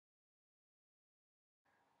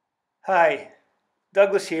Hi,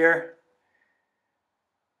 Douglas here.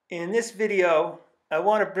 In this video, I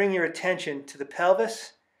want to bring your attention to the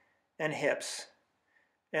pelvis and hips.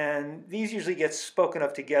 And these usually get spoken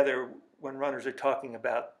of together when runners are talking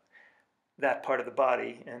about that part of the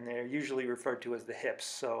body, and they're usually referred to as the hips,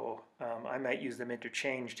 so I might use them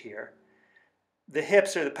interchanged here. The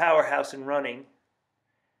hips are the powerhouse in running,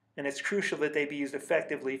 and it's crucial that they be used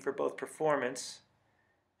effectively for both performance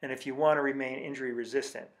and if you want to remain injury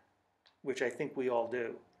resistant, which I think we all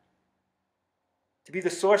do. To be the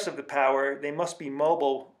source of the power, they must be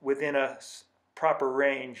mobile within a proper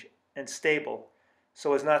range and stable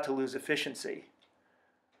so as not to lose efficiency.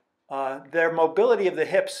 Their mobility of the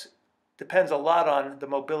hips depends a lot on the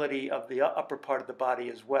mobility of the upper part of the body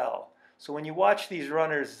as well. So when you watch these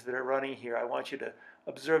runners that are running here, I want you to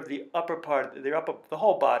observe the upper part, the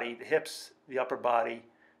whole body, the hips, the upper body,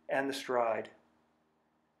 and the stride.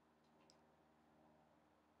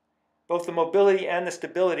 Both the mobility and the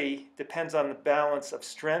stability depends on the balance of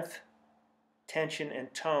strength, tension,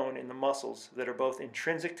 and tone in the muscles that are both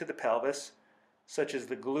intrinsic to the pelvis, such as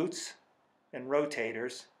the glutes and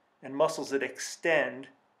rotators, and muscles that extend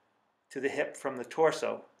to the hip from the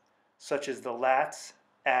torso, such as the lats,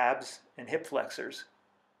 abs, and hip flexors.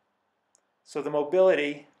 So the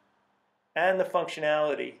mobility and the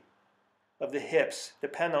functionality of the hips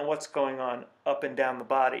depend on what's going on up and down the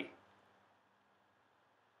body.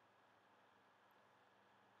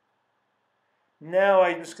 Now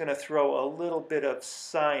I'm just going to throw a little bit of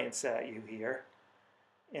science at you here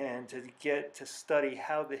and to get to study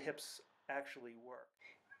how the hips actually work.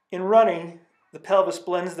 In running, the pelvis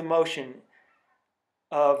blends the motion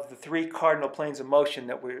of the three cardinal planes of motion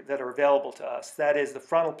that are available to us. That is the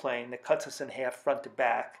frontal plane that cuts us in half front to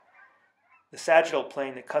back, the sagittal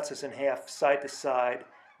plane that cuts us in half side to side,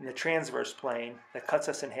 and the transverse plane that cuts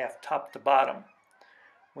us in half top to bottom.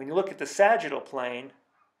 When you look at the sagittal plane,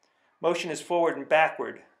 motion is forward and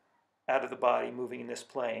backward out of the body, moving in this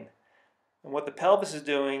plane. And what the pelvis is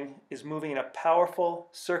doing is moving in a powerful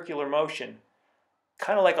circular motion,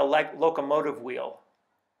 kind of like a locomotive wheel.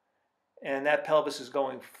 And that pelvis is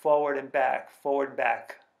going forward and back, forward and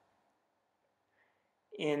back.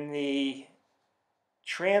 In the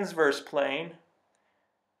transverse plane,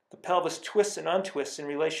 the pelvis twists and untwists in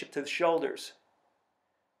relationship to the shoulders.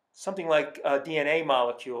 Something like a DNA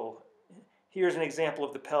molecule. Here's an example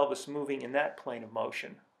of the pelvis moving in that plane of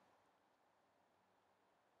motion.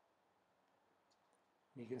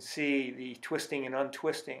 You can see the twisting and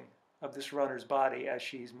untwisting of this runner's body as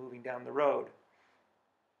she's moving down the road.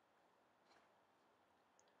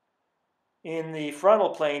 In the frontal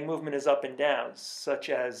plane, movement is up and down, such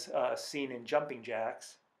as seen in jumping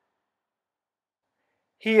jacks.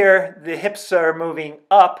 Here, the hips are moving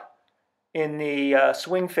up in the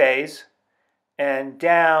swing phase and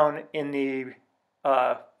down in the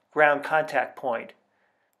ground contact point.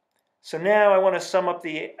 So now I want to sum up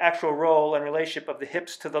the actual role and relationship of the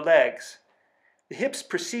hips to the legs. The hips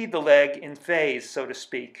precede the leg in phase, so to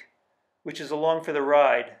speak, which is along for the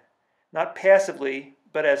ride, not passively,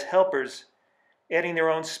 but as helpers, adding their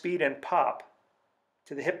own speed and pop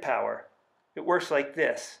to the hip power. It works like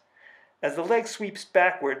this. As the leg sweeps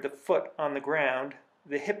backward, the foot on the ground,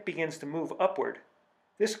 the hip begins to move upward.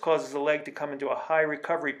 This causes the leg to come into a high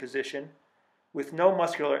recovery position with no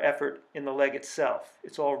muscular effort in the leg itself.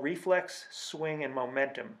 It's all reflex, swing, and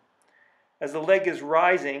momentum. As the leg is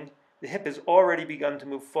rising, the hip has already begun to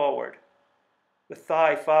move forward. The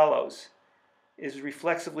thigh follows, is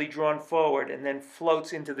reflexively drawn forward, and then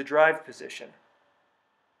floats into the drive position.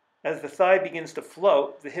 As the thigh begins to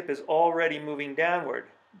float, the hip is already moving downward.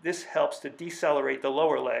 This helps to decelerate the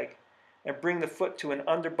lower leg and bring the foot to an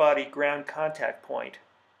underbody ground contact point.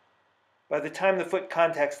 By the time the foot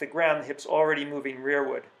contacts the ground, the hip's already moving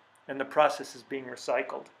rearward, and the process is being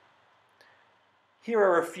recycled. Here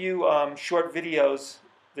are a few short videos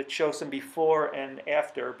that show some before and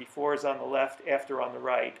after. Before is on the left, after on the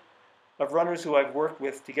right, of runners who I've worked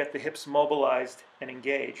with to get the hips mobilized and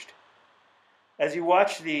engaged. As you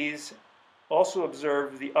watch these, also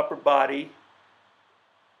observe the upper body,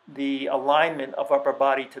 the alignment of upper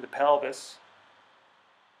body to the pelvis,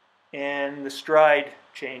 and the stride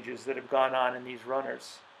changes that have gone on in these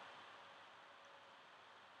runners.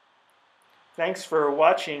 Thanks for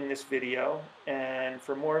watching this video, and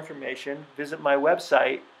for more information, visit my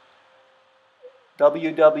website,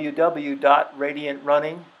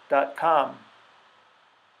 www.radiantrunning.com.